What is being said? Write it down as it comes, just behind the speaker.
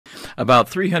About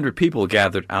 300 people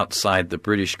gathered outside the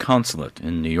British consulate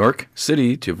in New York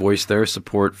City to voice their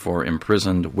support for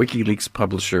imprisoned WikiLeaks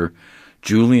publisher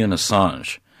Julian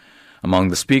Assange. Among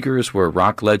the speakers were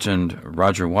rock legend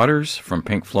Roger Waters from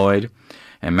Pink Floyd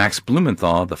and Max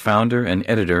Blumenthal, the founder and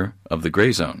editor of The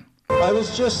Grey Zone. I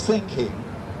was just thinking,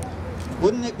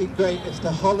 wouldn't it be great if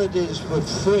the holidays were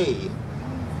free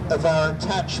of our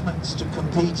attachments to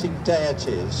competing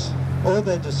deities or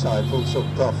their disciples or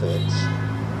prophets,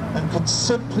 and could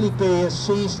simply be a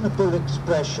seasonable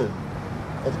expression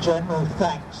of general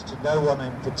thanks to no one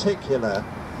in particular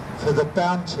for the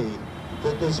bounty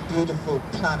that this beautiful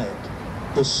planet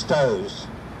bestows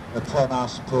upon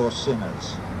us poor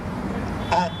sinners.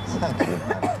 And thank you,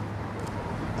 madam.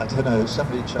 I don't know,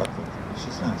 somebody chuckled,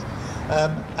 she's nice.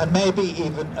 And maybe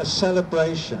even a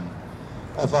celebration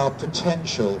of our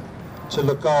potential to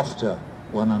look after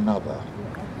one another.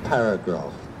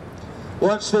 Paragraph.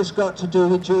 What's this got to do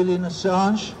with Julian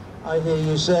Assange? I hear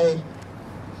you say.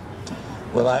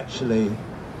 Well, actually,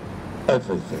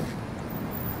 everything.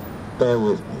 Bear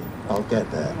with me, I'll get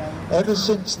there. Ever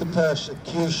since the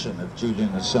persecution of Julian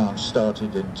Assange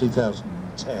started in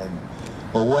 2010,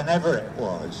 or whenever it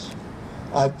was,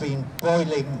 I've been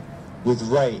boiling with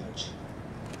rage.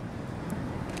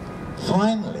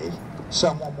 Finally,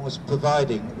 someone was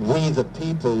providing we the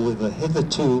people with a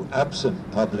hitherto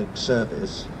absent public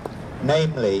service,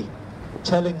 namely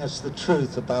telling us the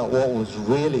truth about what was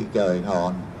really going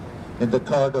on in the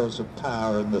corridors of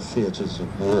power and the theatres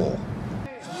of war.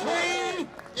 Free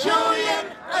Julian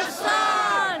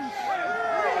Assange!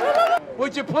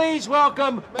 Would you please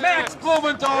welcome Max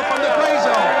Blumenthal from The Grey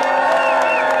Zone?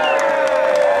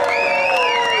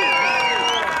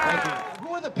 Thank you.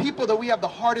 Who are the people that we have the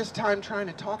hardest time trying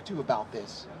to talk to about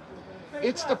this?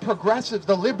 It's the progressives,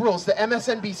 the liberals, the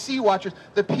MSNBC watchers,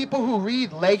 the people who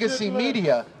read legacy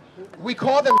media. We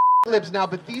call them libs now,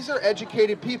 but these are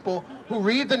educated people who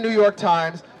read the New York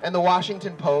Times and the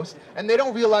Washington Post, and they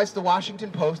don't realize the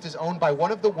Washington Post is owned by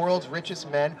one of the world's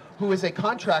richest men, who is a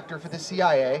contractor for the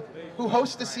CIA, who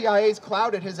hosts the CIA's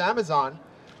cloud at his Amazon.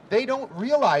 They don't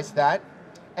realize that,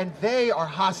 and they are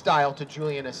hostile to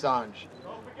Julian Assange.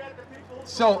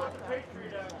 So,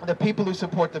 the people who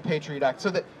support the Patriot Act. So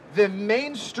that the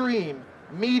mainstream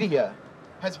media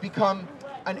has become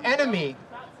an enemy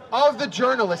of the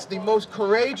journalist, the most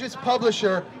courageous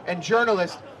publisher and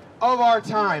journalist of our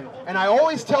time. And I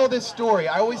always tell this story.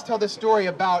 I always tell this story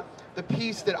about the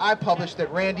piece that I published that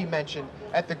Randy mentioned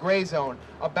at the Grey Zone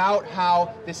about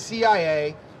how the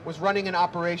CIA was running an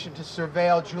operation to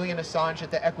surveil Julian Assange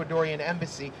at the Ecuadorian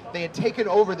embassy. They had taken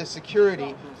over the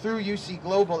security through UC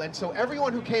Global, and so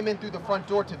everyone who came in through the front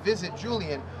door to visit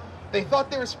Julian, they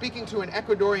thought they were speaking to an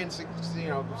Ecuadorian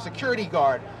security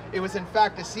guard. It was in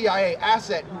fact a CIA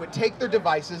asset who would take their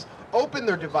devices, open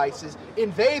their devices,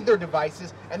 invade their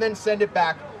devices, and then send it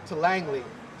back to Langley.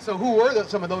 So who were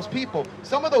some of those people?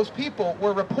 Some of those people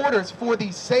were reporters for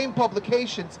these same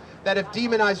publications that have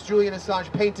demonized Julian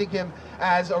Assange, painting him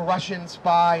as a Russian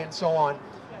spy and so on.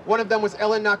 One of them was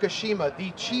Ellen Nakashima, the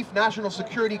chief national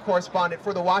security correspondent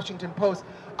for the Washington Post.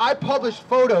 I published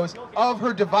photos of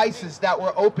her devices that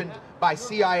were opened by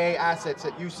CIA assets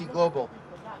at UC Global.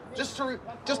 Just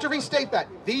to restate that,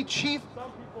 the chief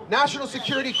national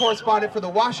security correspondent for the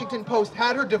Washington Post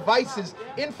had her devices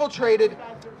infiltrated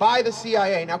by the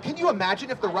CIA. Now, can you imagine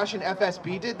if the Russian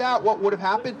FSB did that? What would have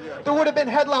happened? There would have been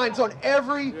headlines on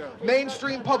every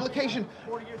mainstream publication.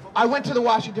 I went to the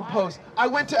Washington Post. I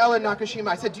went to Ellen Nakashima.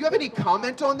 I said, do you have any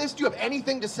comment on this? Do you have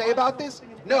anything to say about this?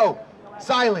 No.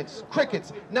 Silence.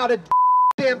 Crickets. Not a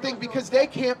damn thing, because they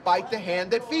can't bite the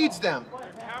hand that feeds them.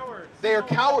 They are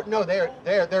coward. No,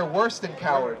 they're worse than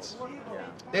cowards.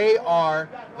 They are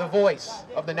the voice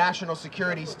of the national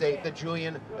security state that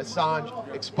Julian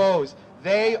Assange exposed.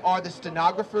 They are the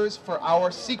stenographers for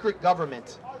our secret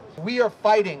government. We are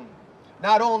fighting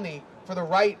not only for the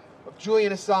right of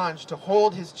Julian Assange to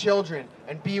hold his children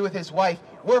and be with his wife,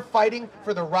 we're fighting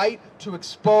for the right to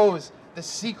expose the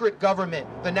secret government,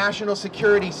 the national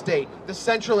security state, the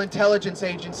Central Intelligence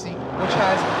Agency, which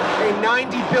has a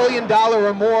 $90 billion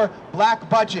or more black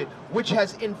budget, which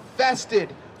has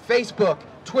infested Facebook,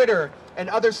 Twitter, and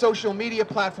other social media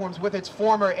platforms with its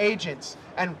former agents.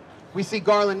 And we see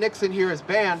Garland Nixon here is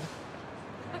banned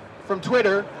from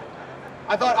Twitter.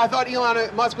 I thought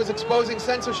Elon Musk was exposing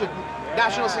censorship.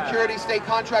 National security state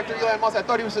contractor Elon Musk, I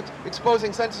thought he was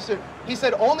exposing censorship. He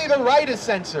said only the right is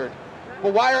censored.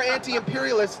 Well, why are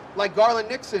anti-imperialists like Garland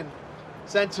Nixon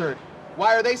censored?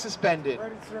 Why are they suspended?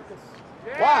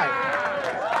 Why?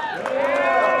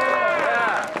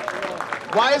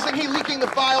 Why isn't he leaking the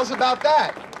files about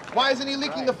that? Why isn't he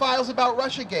leaking the files about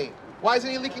Russiagate? Why isn't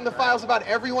he leaking the files about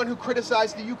everyone who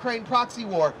criticized the Ukraine proxy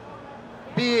war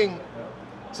being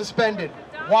suspended?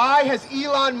 Why has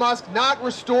Elon Musk not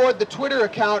restored the Twitter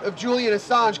account of Julian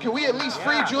Assange? Can we at least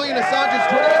free Julian Assange's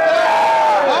Twitter account?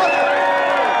 Huh?